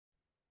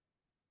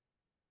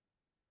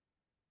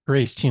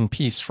Grace to you and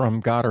peace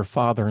from God our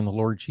Father and the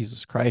Lord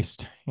Jesus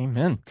Christ.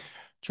 Amen.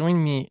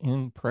 Join me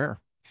in prayer.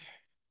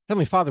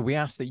 Heavenly Father, we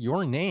ask that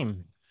your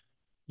name,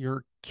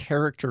 your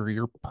character,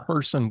 your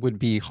person would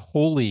be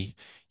holy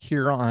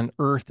here on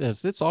earth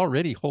as it's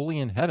already holy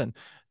in heaven,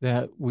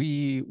 that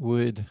we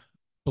would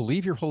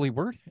believe your holy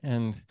word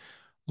and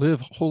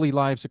live holy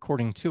lives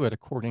according to it,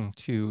 according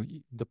to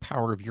the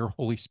power of your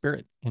Holy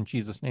Spirit. In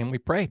Jesus' name we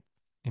pray.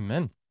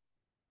 Amen.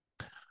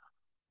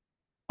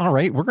 All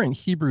right, we're in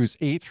Hebrews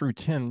 8 through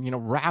 10,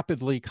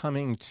 rapidly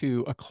coming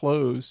to a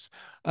close.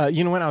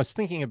 When I was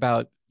thinking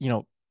about,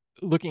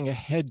 looking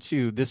ahead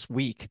to this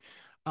week,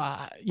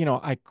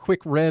 I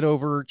quick read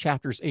over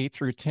chapters 8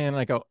 through 10, and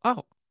I go,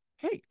 oh,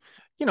 hey,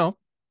 you know,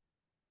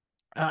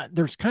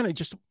 there's kind of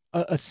just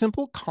a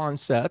simple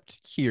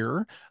concept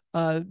here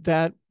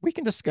that we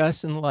can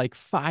discuss in like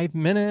 5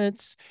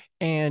 minutes,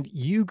 and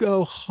you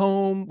go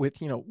home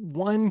with,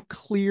 one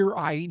clear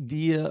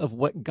idea of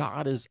what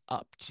God is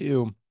up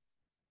to.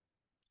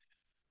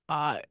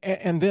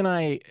 And then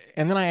I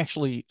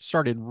actually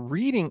started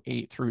reading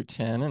 8 through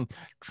 10 and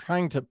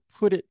trying to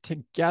put it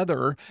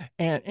together.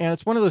 And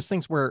it's one of those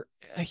things where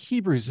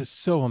Hebrews is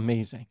so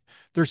amazing.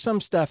 There's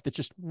some stuff that's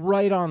just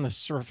right on the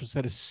surface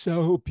that is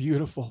so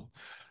beautiful,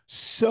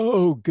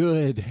 so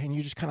good, and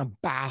you just kind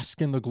of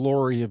bask in the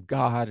glory of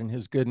God and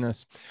His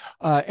goodness.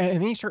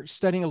 And then you start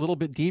studying a little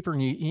bit deeper,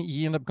 and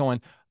you end up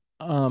going,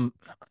 um,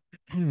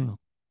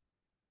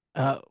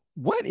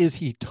 what is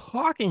he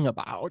talking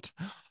about?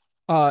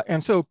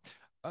 And so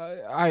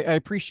I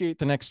appreciate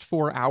the next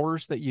 4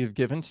 hours that you've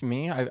given to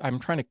me. I'm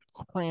trying to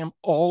cram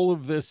all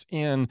of this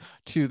in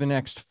to the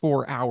next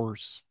 4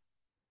 hours.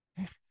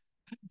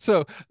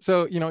 So it's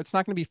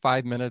not going to be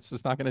 5 minutes.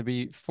 It's not going to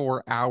be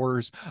 4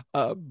 hours.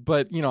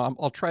 But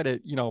I'll try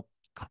to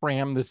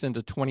cram this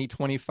into 20,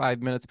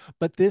 25 minutes.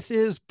 But this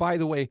is, by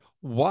the way,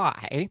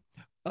 why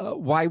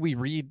we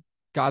read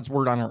God's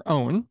word on our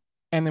own,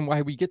 and then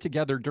why we get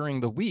together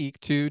during the week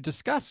to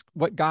discuss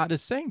what God is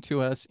saying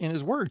to us in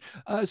His Word,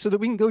 so that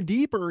we can go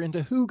deeper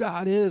into who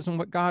God is and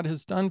what God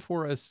has done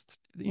for us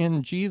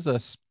in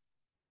Jesus.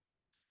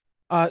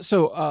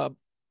 So,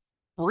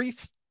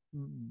 brief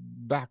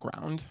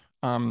background.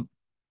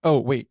 Oh,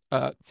 wait.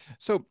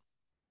 So,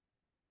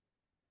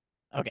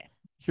 okay,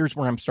 here's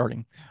where I'm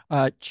starting.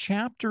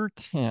 Chapter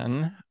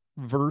 10,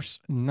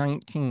 verse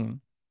 19.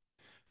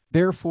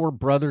 Therefore,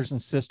 brothers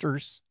and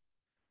sisters,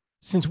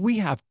 since we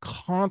have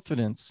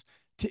confidence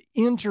to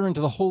enter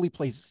into the holy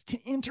places, to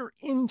enter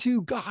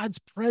into God's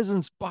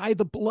presence by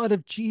the blood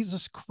of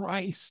Jesus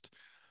Christ.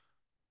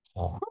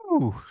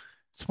 Whew.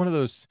 It's one of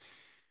those,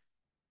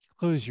 you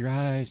close your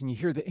eyes and you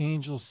hear the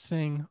angels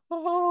sing,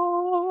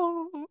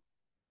 oh,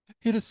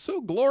 it is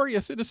so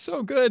glorious. It is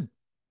so good.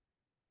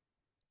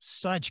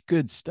 Such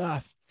good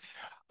stuff.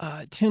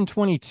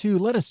 10:22,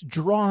 let us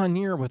draw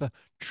near with a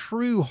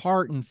true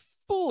heart and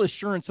full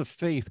assurance of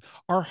faith,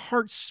 our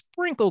hearts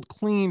sprinkled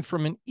clean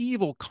from an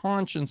evil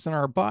conscience and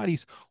our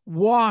bodies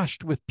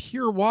washed with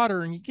pure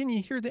water. And again,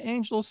 you hear the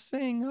angels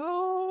sing,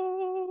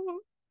 oh,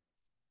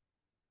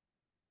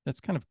 that's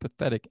kind of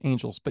pathetic,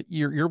 angels, but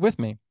you're with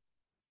me.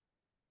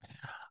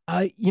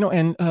 And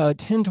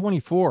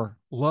 10:24,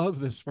 love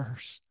this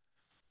verse.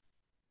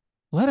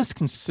 Let us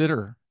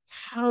consider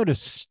how to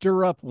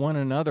stir up one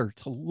another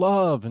to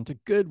love and to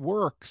good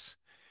works.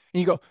 And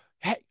you go,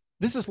 hey,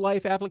 this is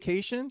life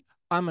application.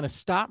 I'm going to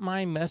stop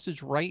my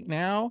message right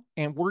now,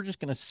 and we're just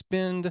going to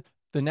spend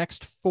the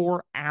next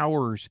 4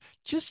 hours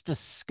just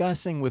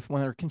discussing with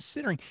one another,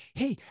 considering,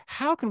 hey,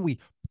 how can we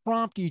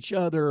prompt each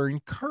other,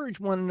 encourage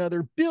one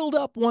another, build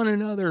up one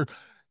another,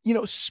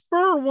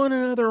 spur one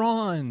another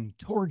on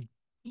toward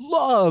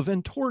love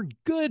and toward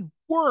good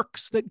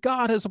works that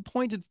God has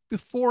appointed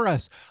before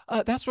us.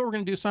 That's what we're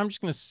going to do. So I'm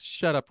just going to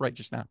shut up right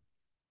just now.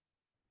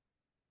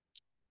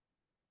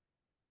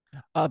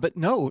 But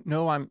no,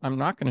 I'm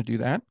not going to do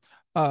that.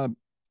 Uh,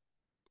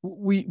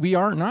 we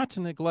are not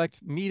to neglect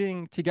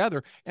meeting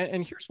together.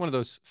 And here's one of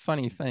those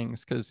funny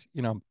things, because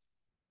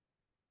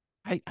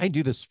I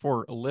do this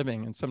for a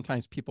living, and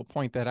sometimes people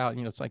point that out.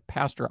 It's like,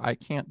 Pastor, I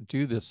can't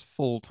do this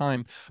full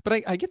time.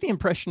 But I get the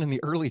impression in the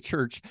early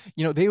church,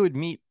 they would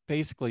meet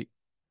basically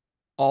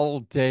all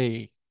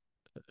day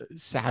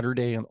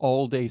Saturday and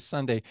all day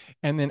Sunday.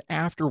 And then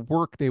after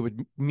work, they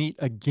would meet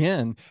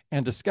again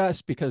and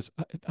discuss, because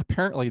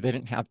apparently they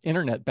didn't have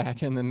internet back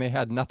then. They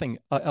had nothing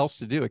else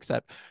to do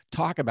except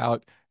talk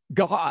about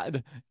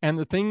God and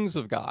the things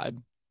of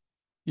God,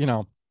 you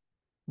know.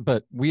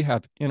 But we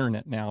have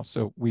internet now,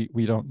 so we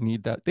don't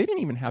need that. They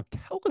didn't even have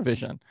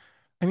television.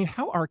 I mean,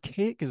 how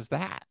archaic is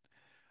that?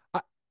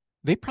 I,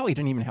 they probably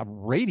didn't even have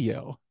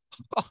radio.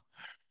 Oh,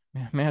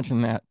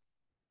 imagine that.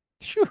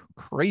 Phew,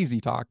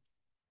 crazy talk.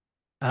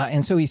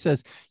 And so he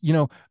says,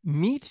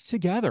 meet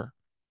together.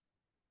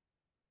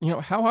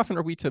 How often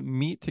are we to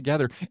meet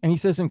together? And he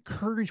says,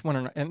 encourage one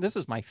another. And this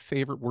is my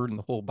favorite word in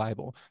the whole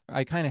Bible.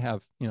 I kind of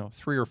have,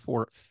 three or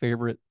four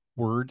favorite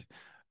word,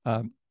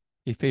 um,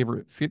 three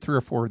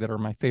or four that are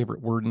my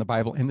favorite word in the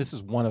Bible. And this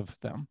is one of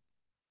them.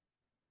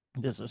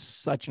 This is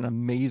such an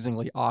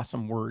amazingly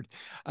awesome word.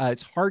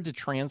 It's hard to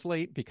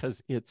translate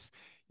because it's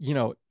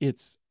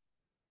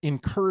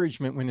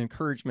encouragement when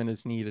encouragement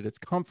is needed. It's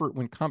comfort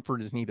when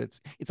comfort is needed.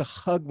 It's a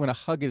hug when a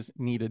hug is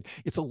needed.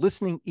 It's a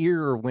listening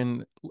ear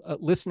when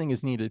listening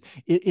is needed.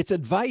 It's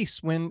advice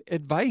when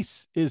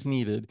advice is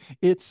needed.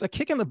 It's a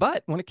kick in the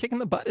butt when a kick in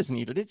the butt is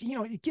needed.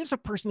 It gives a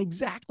person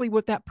exactly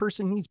what that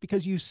person needs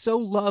because you so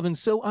love and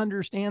so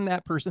understand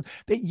that person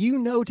that you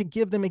know to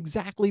give them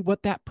exactly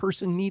what that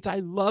person needs.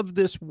 I love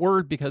this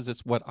word because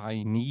it's what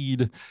I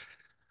need.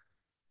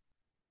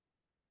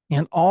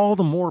 And all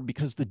the more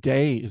because the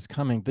day is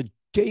coming. The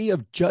day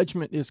of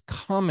judgment is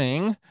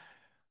coming.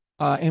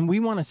 And we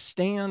want to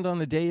stand on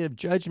the day of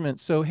judgment.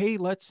 So, hey,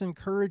 let's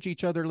encourage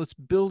each other. Let's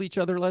build each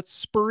other. Let's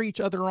spur each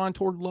other on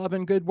toward love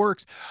and good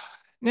works.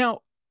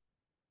 Now,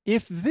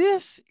 if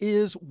this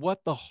is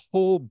what the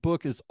whole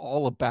book is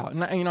all about,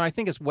 and I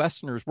think as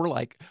Westerners,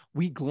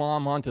 we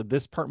glom onto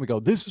this part and we go,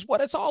 this is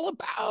what it's all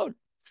about.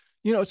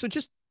 So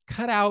just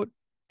cut out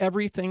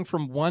everything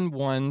from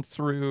 1:1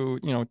 through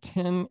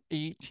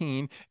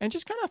 10:18 and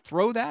just kind of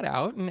throw that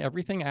out, and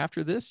everything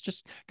after this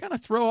just kind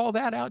of throw all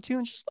that out too,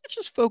 and just let's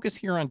just focus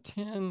here on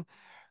 10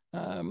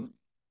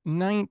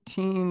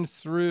 19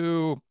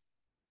 through,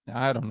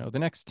 I don't know, the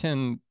next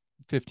 10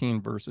 15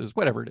 verses,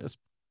 whatever it is.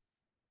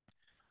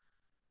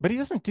 But he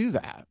doesn't do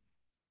that.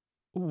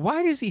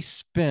 why does he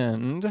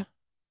spend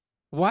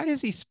why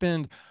does he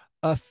spend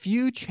a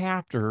few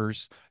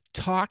chapters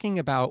talking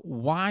about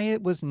why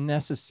it was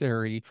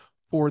necessary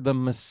for the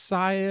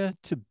Messiah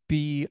to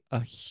be a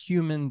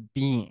human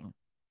being?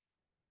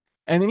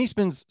 And then he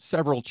spends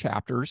several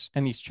chapters,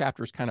 and these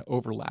chapters kind of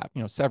overlap,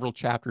 several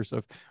chapters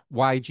of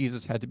why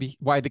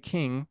the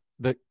king,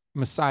 the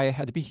Messiah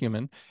had to be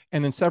human,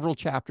 and then several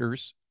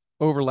chapters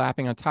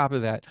overlapping on top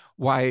of that,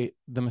 why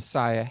the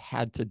Messiah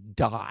had to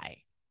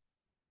die.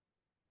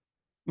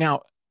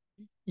 Now,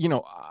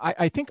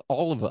 I think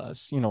all of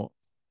us,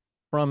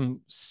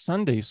 from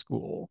Sunday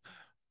school,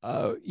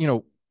 uh, you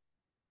know,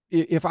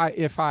 if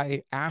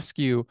I ask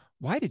you,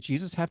 why did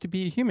Jesus have to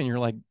be a human? You're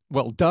like,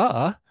 well,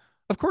 duh,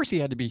 of course he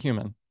had to be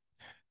human.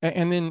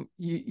 And then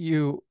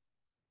you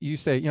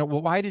say,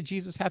 well, why did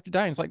Jesus have to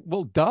die? And it's like,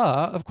 well,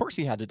 duh, of course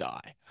he had to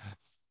die.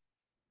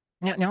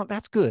 Now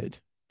that's good.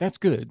 That's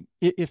good.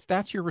 If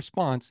that's your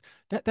response,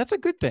 that's a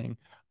good thing.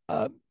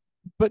 Uh,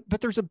 but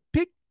there's a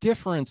big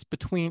difference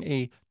between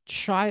a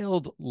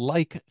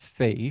childlike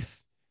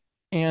faith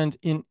and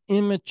an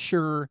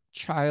immature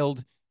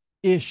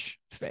child-ish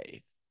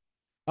faith.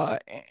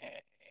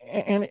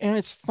 And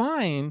it's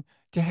fine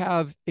to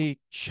have a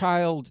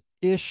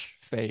childish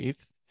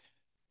faith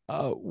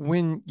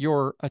when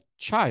you're a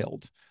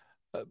child.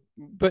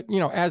 But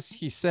as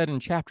he said in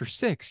chapter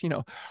 6,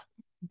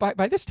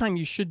 by this time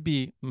you should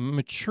be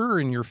mature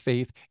in your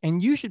faith,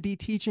 and you should be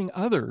teaching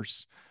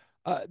others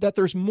that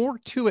there's more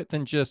to it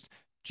than just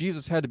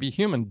Jesus had to be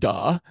human,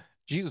 duh.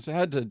 Jesus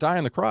had to die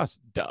on the cross,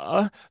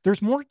 duh.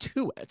 There's more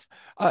to it.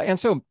 And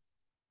so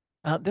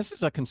this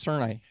is a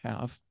concern I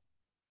have.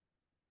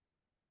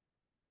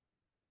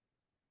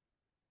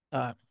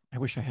 I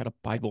wish I had a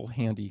Bible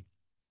handy,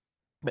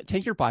 but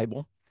take your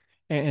Bible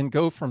and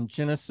go from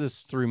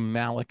Genesis through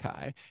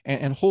Malachi,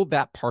 and hold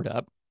that part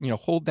up,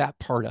 hold that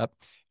part up,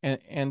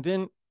 and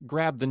then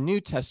grab the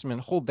New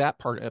Testament, hold that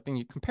part up, and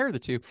you compare the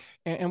two.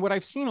 And what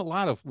I've seen a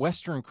lot of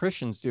Western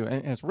Christians do,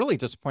 and it's really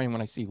disappointing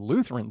when I see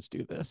Lutherans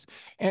do this,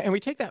 and we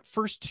take that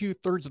first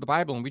 2/3 of the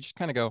Bible and we just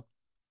kind of go,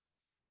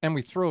 and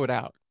we throw it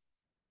out.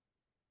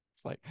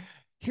 It's like,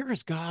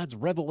 here's God's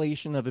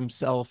revelation of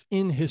himself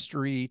in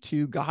history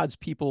to God's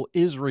people,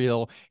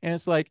 Israel. And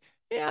it's like,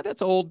 yeah,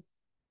 that's old.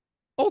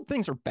 Old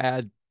things are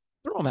bad.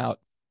 Throw them out.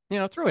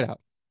 Throw it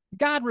out.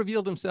 God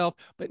revealed himself,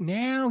 but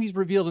now he's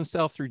revealed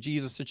himself through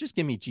Jesus. So just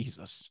give me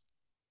Jesus.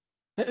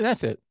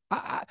 That's it.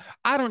 I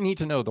don't need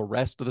to know the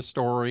rest of the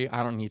story.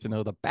 I don't need to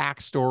know the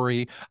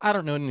backstory. I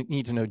don't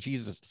need to know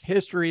Jesus'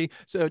 history.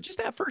 So just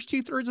that first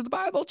 2/3 of the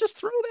Bible, just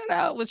throw that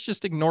out. Let's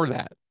just ignore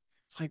that.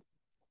 It's like,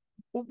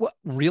 what?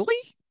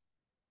 Really?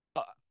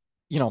 Uh,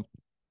 you know,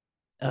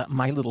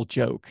 my little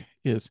joke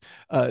is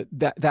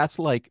that's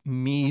like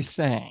me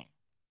saying,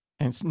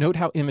 and note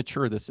how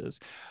immature this is.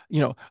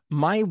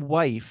 My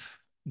wife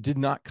did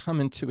not come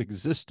into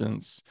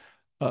existence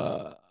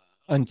uh,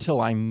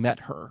 until I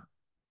met her.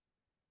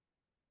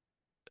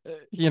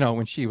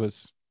 When she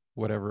was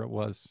whatever it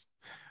was,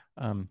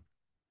 um,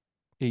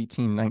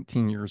 18,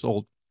 19 years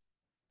old.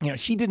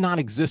 She did not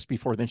exist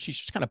before then. She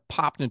just kind of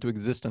popped into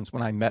existence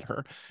when I met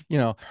her.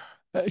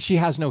 She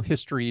has no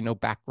history, no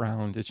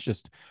background. It's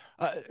just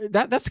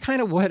that's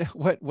kind of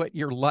what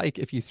you're like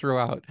if you throw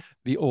out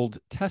the Old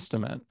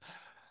Testament.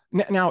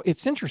 Now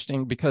it's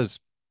interesting because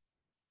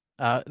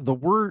the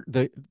word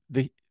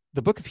the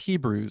book of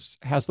Hebrews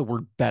has the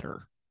word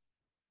better,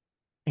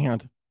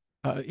 and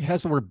it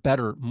has the word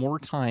better more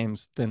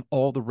times than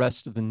all the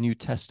rest of the New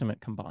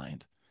Testament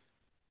combined.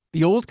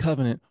 The old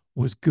covenant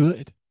was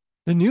good.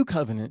 The new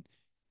covenant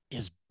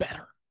is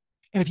better.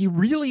 And if you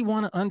really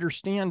want to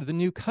understand the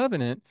new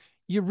covenant,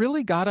 you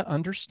really got to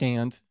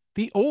understand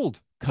the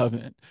old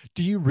covenant.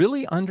 Do you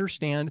really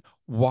understand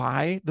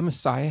why the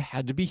Messiah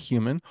had to be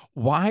human?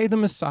 Why the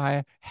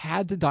Messiah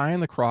had to die on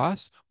the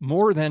cross?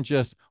 More than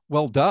just,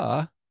 well,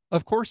 duh,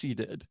 of course he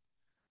did.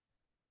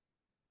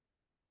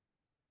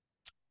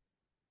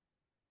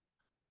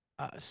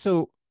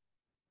 So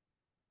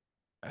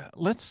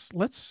let's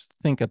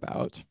think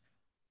about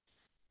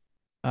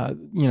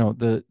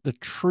the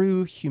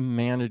true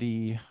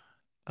humanity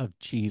of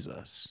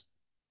Jesus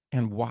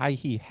and why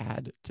he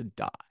had to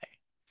die.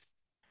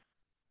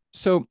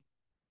 So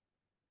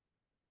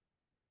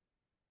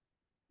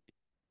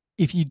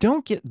if you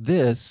don't get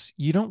this,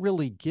 you don't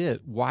really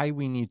get why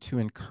we need to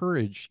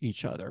encourage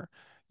each other,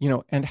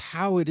 and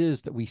how it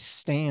is that we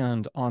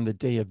stand on the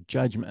day of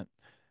judgment,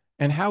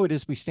 and how it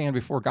is we stand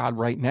before God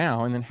right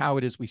now, and then how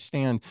it is we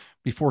stand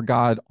before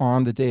God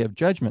on the day of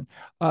judgment.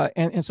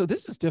 And so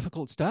this is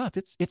difficult stuff.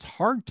 It's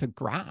hard to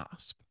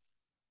grasp.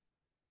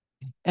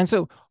 And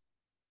so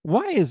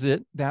why is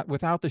it that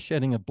without the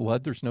shedding of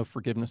blood, there's no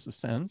forgiveness of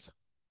sins?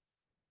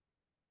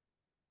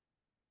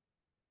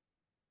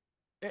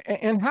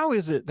 And how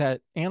is it that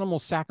animal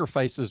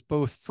sacrifices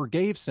both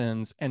forgave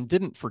sins and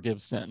didn't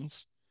forgive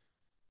sins?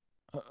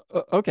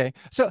 Okay,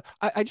 so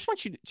I just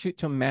want you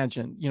to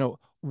imagine,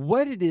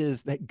 what it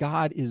is that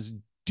God is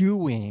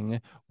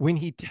doing when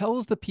he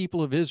tells the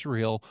people of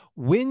Israel,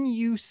 when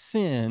you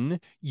sin,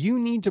 you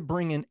need to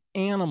bring an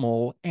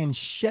animal and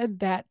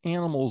shed that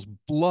animal's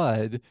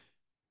blood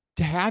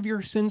to have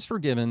your sins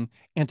forgiven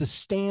and to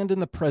stand in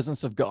the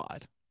presence of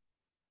God.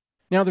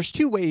 Now, there's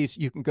two ways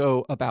you can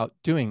go about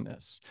doing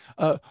this.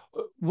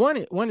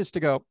 One is to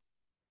go,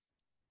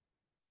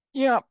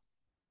 yeah,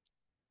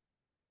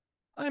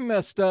 I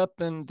messed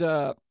up, and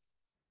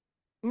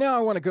now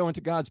I want to go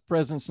into God's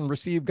presence and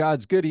receive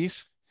God's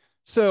goodies.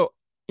 So,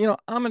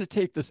 I'm going to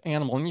take this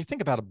animal. And you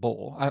think about a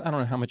bull. I don't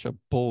know how much a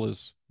bull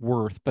is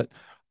worth, but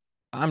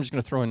I'm just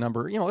going to throw a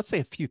number, let's say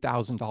a few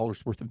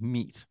 $1,000s worth of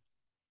meat.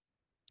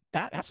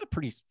 That's a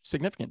pretty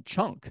significant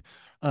chunk.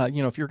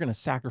 If you're going to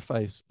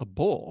sacrifice a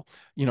bull,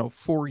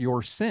 for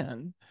your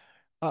sin,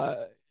 uh,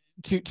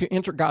 to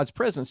enter God's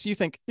presence. You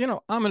think, I'm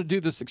going to do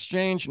this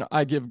exchange.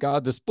 I give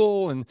God this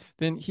bull, and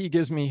then He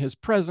gives me His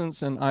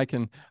presence, and I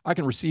can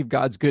receive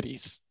God's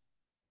goodies.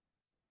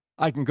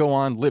 I can go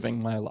on living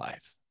my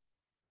life.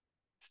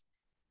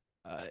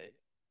 Uh,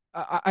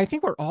 I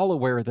think we're all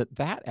aware that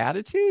that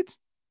attitude,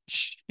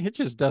 it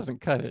just doesn't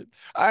cut it.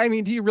 I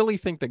mean, do you really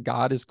think that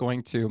God is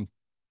going to,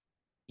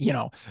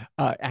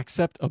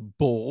 accept a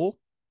bull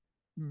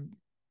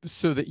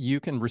so that you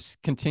can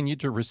continue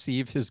to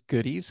receive his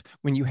goodies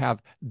when you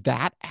have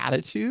that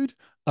attitude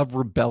of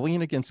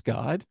rebellion against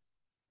God?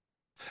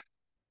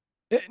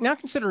 Now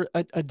consider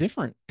a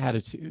different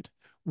attitude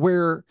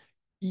where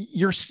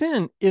your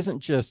sin isn't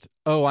just,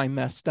 oh, I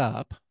messed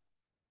up.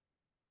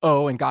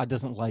 Oh, and God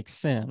doesn't like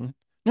sin.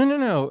 No, no,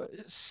 no.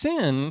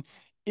 Sin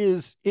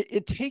is,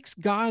 it takes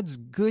God's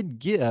good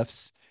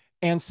gifts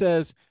and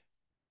says,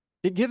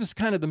 it gives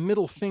kind of the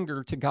middle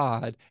finger to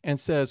God and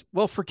says,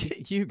 well,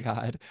 forget you,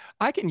 God.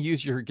 I can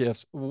use your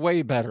gifts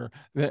way better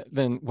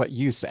than what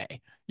you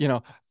say.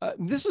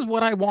 This is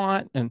what I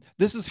want, and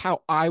this is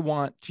how I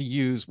want to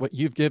use what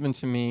you've given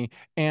to me.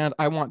 And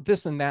I want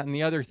this and that and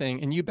the other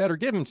thing, and you better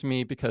give them to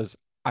me because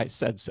I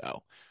said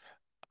so.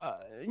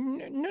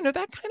 No,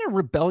 that kind of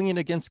rebellion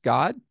against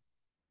God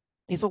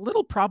is a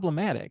little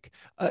problematic.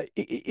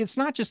 It's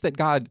not just that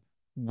God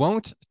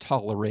won't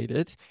tolerate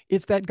it,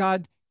 it's that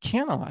God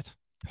cannot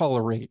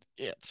tolerate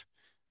it.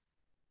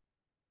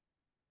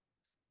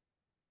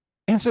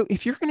 And so,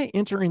 if you're going to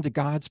enter into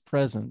God's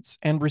presence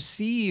and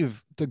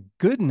receive the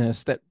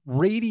goodness that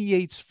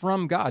radiates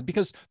from God,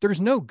 because there's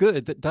no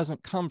good that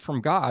doesn't come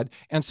from God.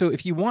 And so,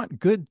 if you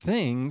want good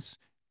things,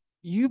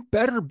 you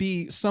better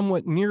be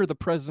somewhat near the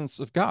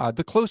presence of God.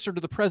 The closer to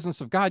the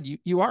presence of God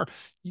you are,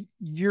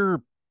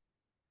 you're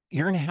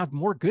you're going to have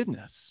more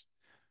goodness.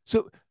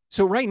 So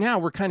so right now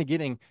we're kind of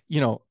getting,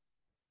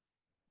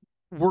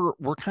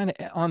 we're kind of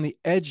on the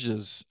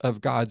edges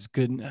of God's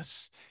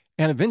goodness.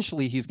 And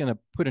eventually he's going to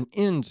put an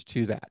end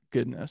to that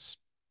goodness,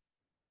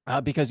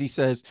 because he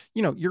says,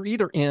 you're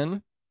either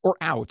in or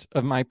out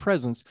of my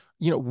presence.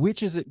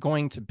 Which is it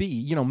going to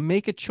be?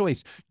 Make a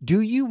choice. Do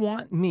you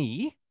want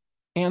me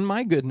and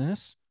my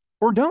goodness,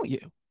 or don't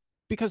you?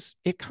 Because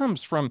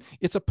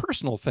it's a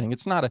personal thing.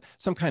 It's not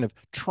some kind of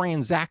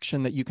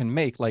transaction that you can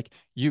make, like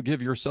you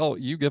give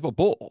a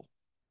bull.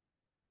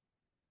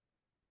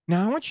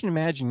 Now, I want you to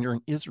imagine you're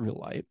an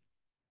Israelite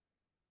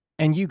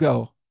and you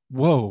go,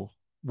 whoa,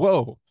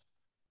 whoa,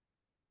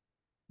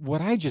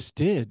 what I just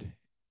did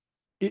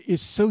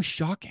is so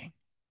shocking.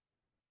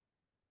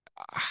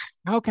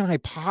 How can I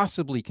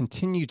possibly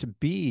continue to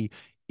be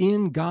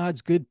in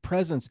God's good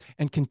presence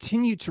and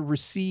continue to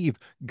receive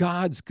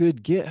God's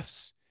good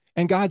gifts?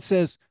 And God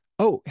says,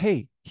 oh,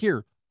 hey,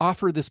 here,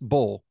 offer this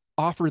bull,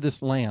 offer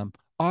this lamb,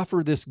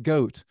 offer this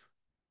goat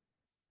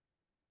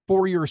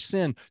for your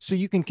sin so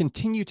you can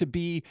continue to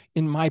be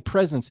in my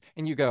presence.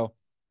 And you go,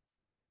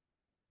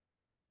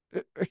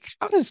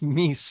 how does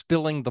me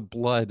spilling the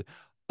blood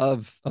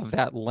of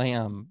that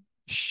lamb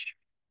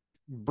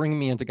bring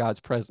me into God's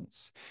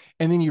presence.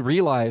 And then you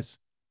realize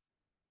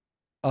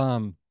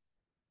um,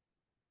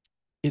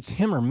 it's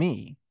him or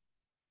me.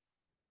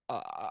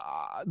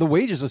 The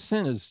wages of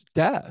sin is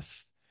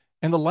death,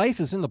 and the life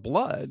is in the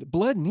blood.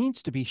 Blood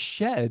needs to be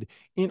shed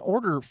in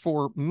order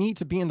for me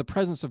to be in the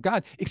presence of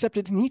God, except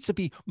it needs to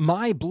be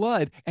my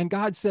blood. And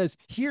God says,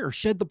 here,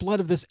 shed the blood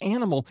of this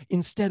animal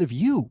instead of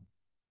you.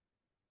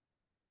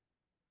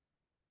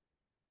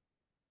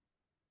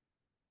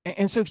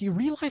 And so, if you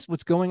realize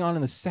what's going on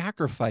in the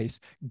sacrifice,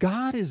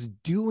 God is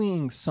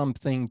doing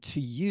something to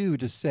you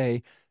to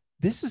say,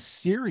 this is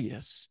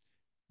serious.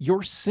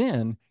 Your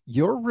sin,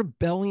 your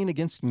rebellion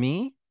against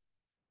me,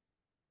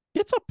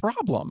 it's a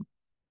problem.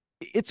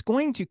 It's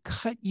going to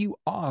cut you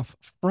off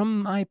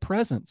from my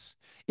presence.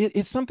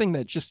 It's something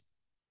that just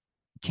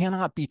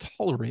cannot be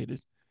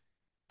tolerated.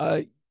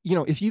 Uh,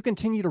 if you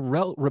continue to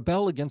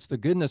rebel against the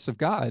goodness of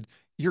God,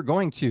 you're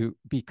going to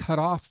be cut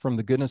off from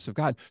the goodness of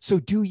God. So,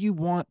 do you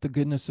want the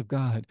goodness of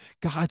God,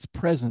 God's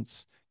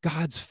presence,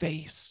 God's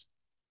face?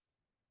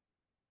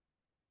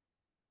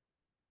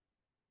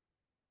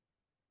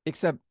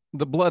 Except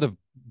the blood of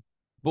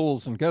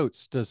bulls and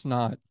goats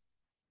doesn't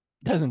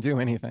do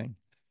anything.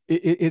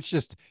 It's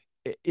just,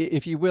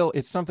 if you will,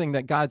 it's something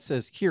that God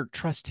says, here,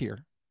 trust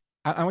here.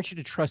 I want you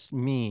to trust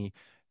me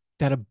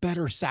that a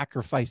better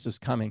sacrifice is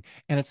coming.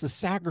 And it's the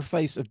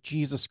sacrifice of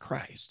Jesus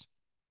Christ.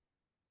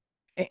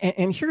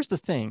 And here's the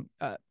thing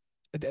that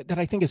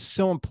I think is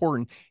so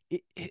important.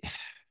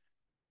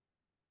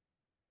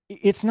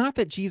 It's not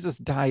that Jesus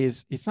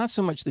dies, it's not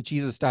so much that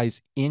Jesus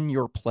dies in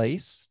your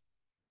place.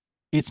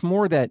 It's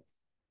more that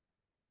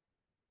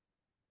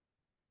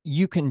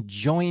you can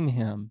join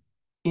him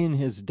in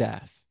his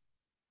death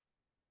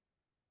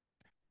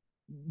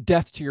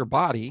to your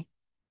body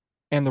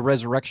and the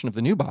resurrection of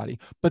the new body,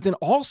 but then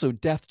also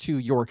death to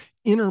your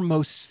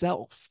innermost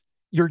self,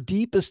 your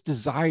deepest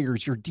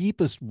desires, your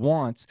deepest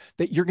wants,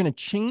 that you're going to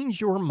change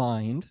your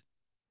mind,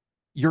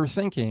 your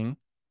thinking,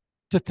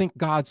 to think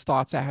God's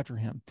thoughts after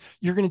him.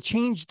 You're going to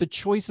change the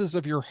choices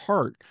of your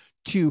heart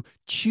to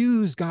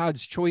choose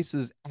God's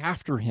choices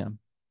after him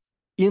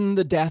in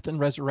the death and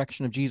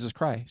resurrection of Jesus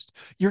Christ.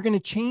 You're going to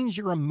change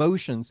your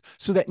emotions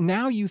so that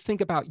now you think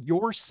about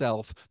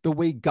yourself the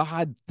way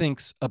God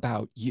thinks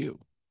about you.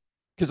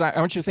 Because I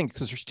want you to think,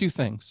 because there's two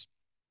things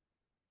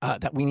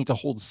that we need to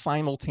hold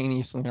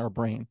simultaneously in our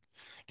brain.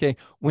 Okay.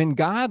 When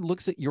God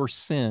looks at your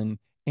sin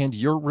and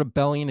your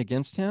rebellion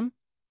against him,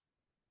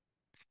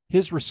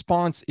 his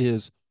response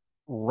is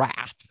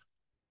wrath,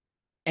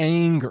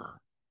 anger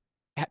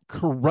at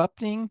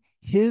corrupting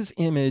his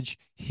image,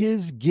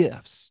 his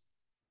gifts.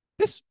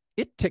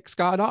 It ticks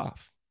God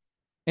off,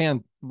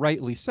 and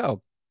rightly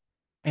so.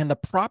 And the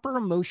proper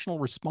emotional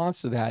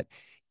response to that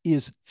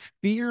is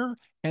fear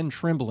and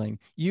trembling.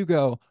 You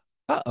go,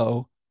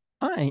 uh-oh,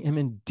 I am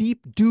in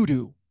deep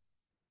doo-doo.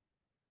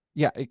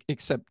 Yeah,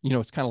 except,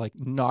 it's kind of like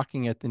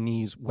knocking at the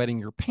knees, wetting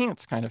your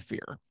pants kind of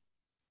fear.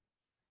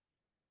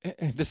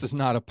 This is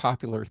not a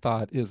popular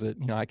thought, is it?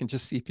 I can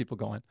just see people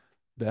going,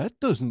 that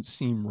doesn't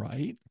seem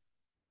right.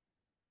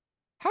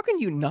 How can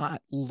you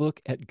not look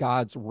at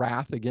God's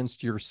wrath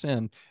against your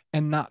sin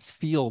and not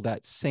feel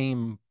that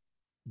same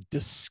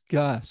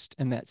disgust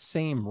and that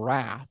same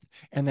wrath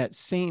and that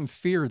same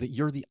fear that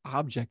you're the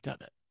object of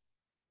it?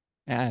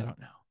 I don't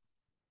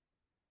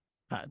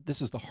know.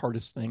 This is the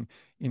hardest thing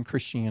in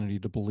Christianity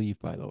to believe,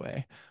 by the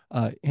way.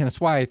 And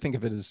it's why I think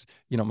of it as,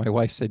 my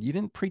wife said, you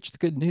didn't preach the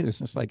good news.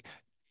 And it's like,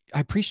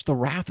 I preached the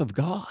wrath of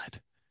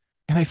God.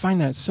 And I find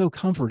that so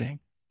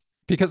comforting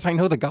because I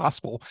know the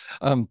gospel.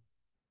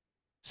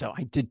 So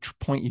I did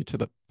point you to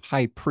the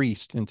high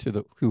priest and to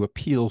the who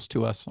appeals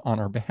to us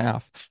on our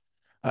behalf.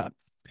 Uh,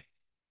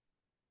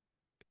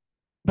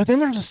 but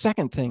then there's a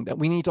second thing that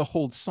we need to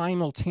hold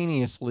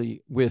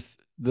simultaneously with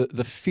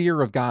the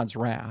fear of God's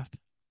wrath,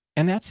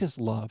 and that's his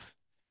love.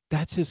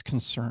 That's his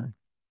concern.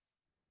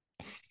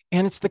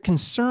 And it's the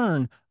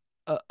concern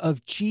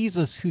of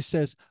Jesus who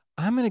says,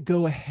 I'm going to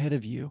go ahead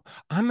of you.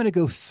 I'm going to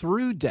go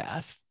through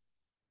death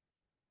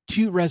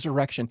to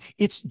resurrection.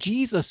 It's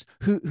Jesus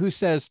who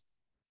says,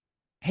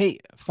 hey,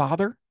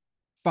 Father,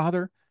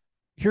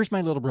 here's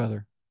my little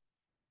brother.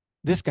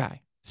 This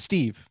guy,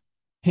 Steve,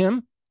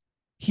 him,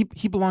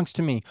 he belongs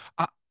to me.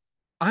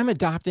 I'm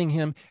adopting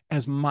him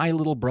as my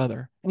little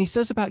brother. And he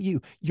says about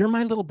you, you're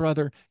my little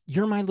brother,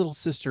 you're my little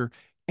sister.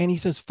 And he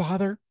says,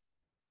 Father,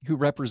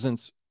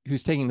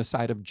 who's taking the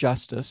side of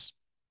justice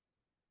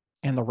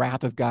and the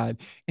wrath of God.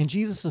 And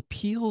Jesus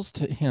appeals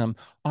to him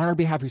on our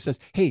behalf, who says,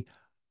 hey,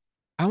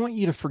 I want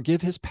you to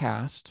forgive his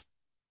past,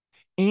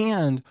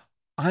 and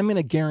I'm going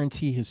to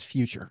guarantee his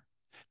future,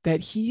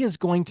 that he is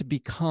going to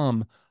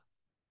become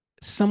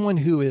someone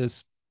who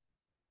is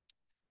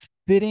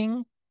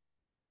fitting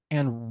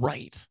and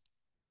right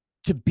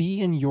to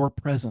be in your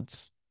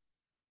presence.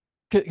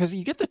 Because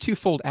you get the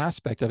twofold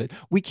aspect of it.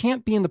 We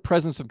can't be in the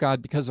presence of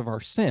God because of our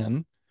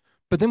sin,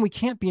 but then we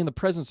can't be in the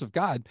presence of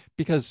God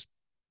because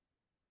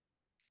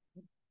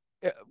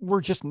we're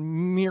just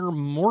mere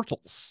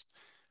mortals.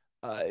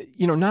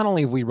 Not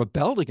only have we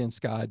rebelled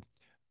against God,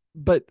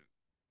 but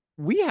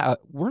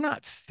we're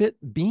not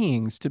fit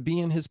beings to be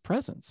in his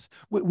presence.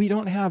 We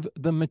don't have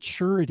the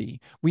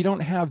maturity. We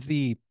don't have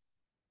the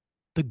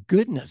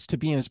goodness to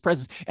be in his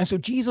presence. And so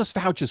Jesus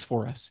vouches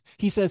for us.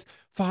 He says,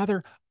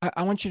 Father,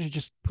 I want you to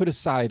just put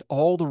aside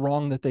all the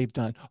wrong that they've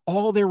done,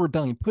 all their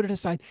rebellion, put it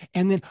aside.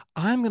 And then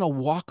I'm going to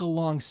walk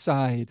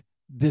alongside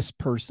this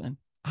person.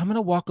 I'm going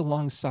to walk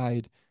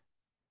alongside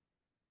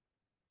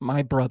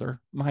my brother,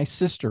 my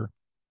sister,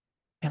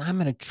 and I'm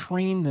going to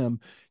train them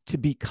to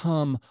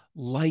become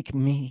like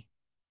me,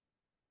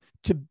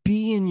 to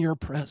be in your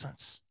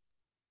presence.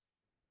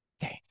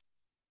 Okay.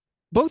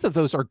 Both of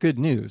those are good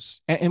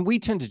news. And we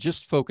tend to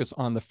just focus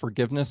on the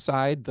forgiveness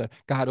side, the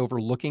God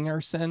overlooking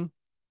our sin.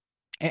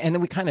 And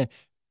then we kind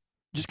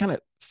of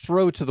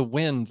throw to the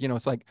wind,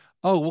 it's like,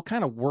 oh, we'll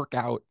kind of work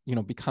out,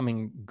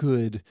 becoming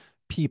good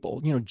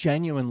people,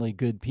 genuinely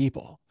good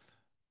people.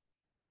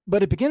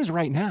 But it begins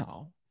right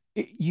now.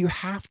 You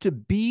have to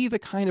be the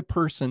kind of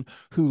person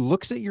who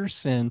looks at your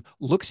sin,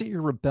 looks at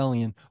your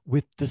rebellion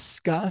with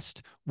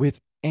disgust,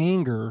 with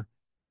anger,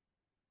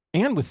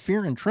 and with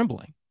fear and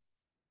trembling.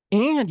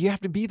 And you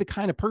have to be the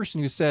kind of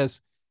person who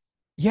says,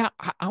 yeah,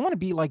 I want to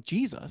be like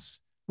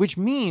Jesus, which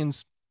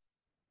means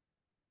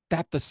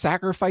that the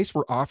sacrifice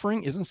we're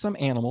offering isn't some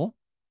animal.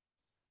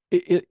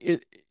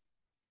 It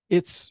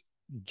it's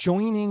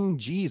joining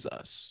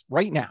Jesus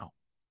right now,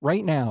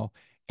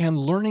 and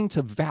learning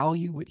to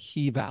value what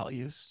he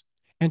values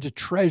and to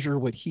treasure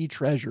what he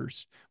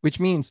treasures, which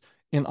means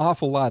an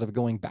awful lot of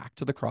going back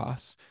to the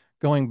cross,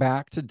 going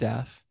back to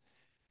death.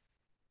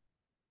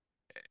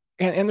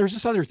 And there's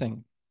this other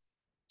thing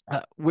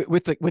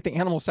with the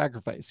animal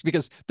sacrifice,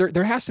 because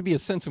there has to be a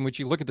sense in which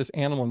you look at this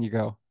animal and you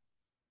go,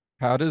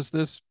 how does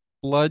this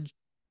blood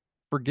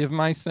forgive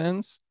my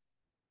sins?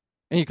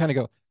 And you kind of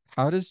go,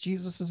 how does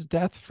Jesus's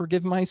death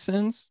forgive my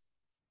sins?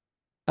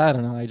 I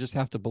don't know. I just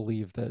have to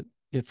believe that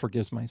it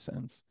forgives my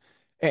sins.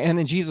 And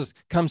then Jesus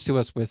comes to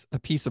us with a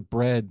piece of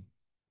bread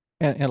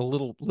and a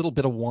little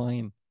bit of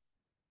wine.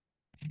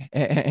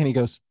 And he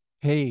goes,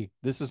 hey,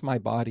 this is my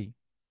body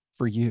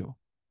for you.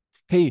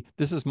 Hey,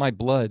 this is my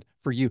blood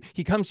for you.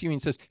 He comes to you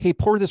and says, hey,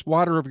 pour this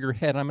water over your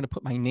head. I'm going to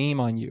put my name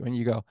on you. And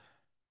you go,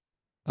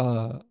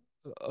 uh,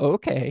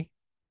 okay.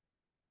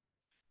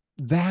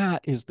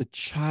 That is the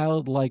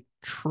childlike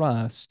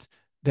trust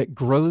that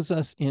grows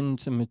us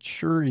into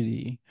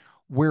maturity,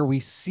 where we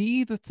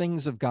see the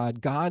things of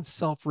God, God's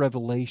self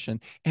revelation,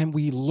 and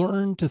we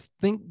learn to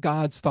think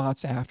God's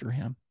thoughts after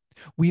him.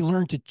 We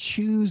learn to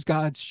choose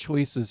God's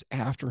choices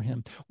after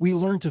him. We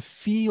learn to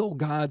feel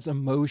God's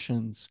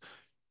emotions,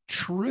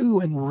 true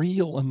and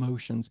real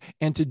emotions,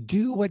 and to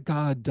do what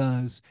God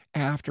does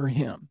after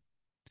him.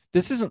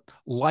 This isn't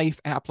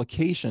life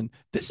application.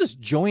 This is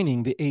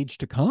joining the age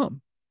to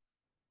come.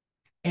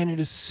 And it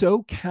is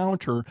so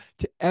counter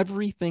to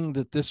everything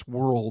that this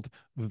world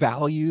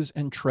values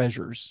and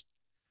treasures.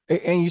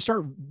 And you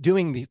start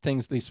doing the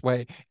things this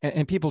way,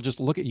 and people just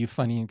look at you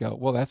funny and go,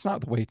 well, that's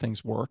not the way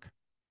things work.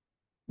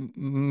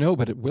 No,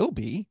 but it will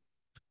be.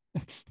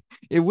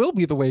 It will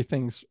be the way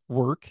things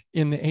work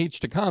in the age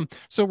to come.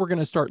 So we're going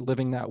to start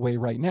living that way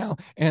right now.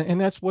 And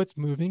that's what's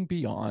moving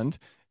beyond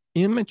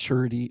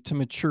immaturity to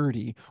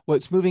maturity,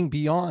 what's moving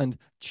beyond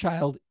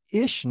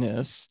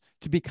childishness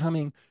to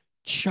becoming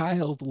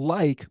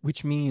childlike,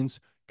 which means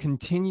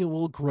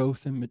continual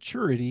growth and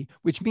maturity,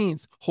 which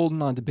means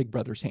holding on to Big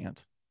Brother's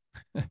hand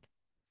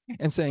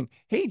and saying,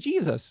 hey,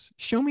 Jesus,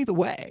 show me the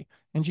way.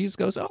 And Jesus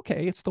goes,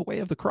 okay, it's the way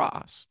of the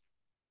cross.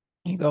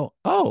 And you go,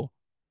 oh,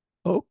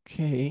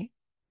 okay.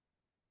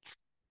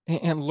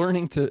 And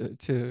learning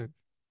to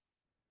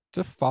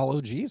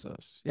follow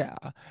Jesus. Yeah.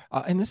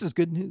 And this is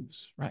good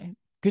news, right?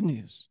 Good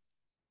news.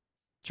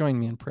 Join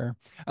me in prayer.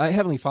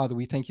 Heavenly Father,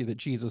 we thank you that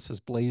Jesus has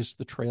blazed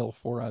the trail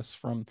for us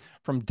from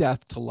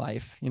death to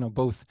life,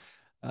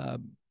 uh,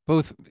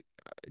 both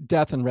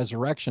death and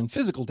resurrection,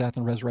 physical death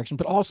and resurrection,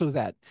 but also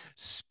that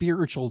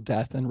spiritual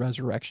death and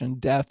resurrection,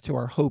 death to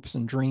our hopes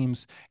and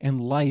dreams,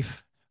 and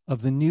life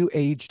of the new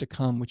age to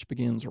come, which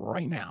begins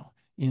right now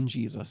in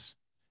Jesus.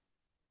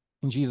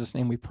 In Jesus'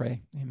 name we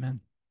pray. Amen.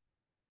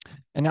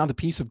 And now the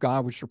peace of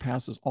God, which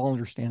surpasses all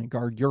understanding,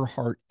 guard your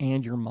heart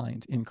and your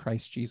mind in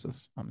Christ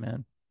Jesus.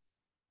 Amen.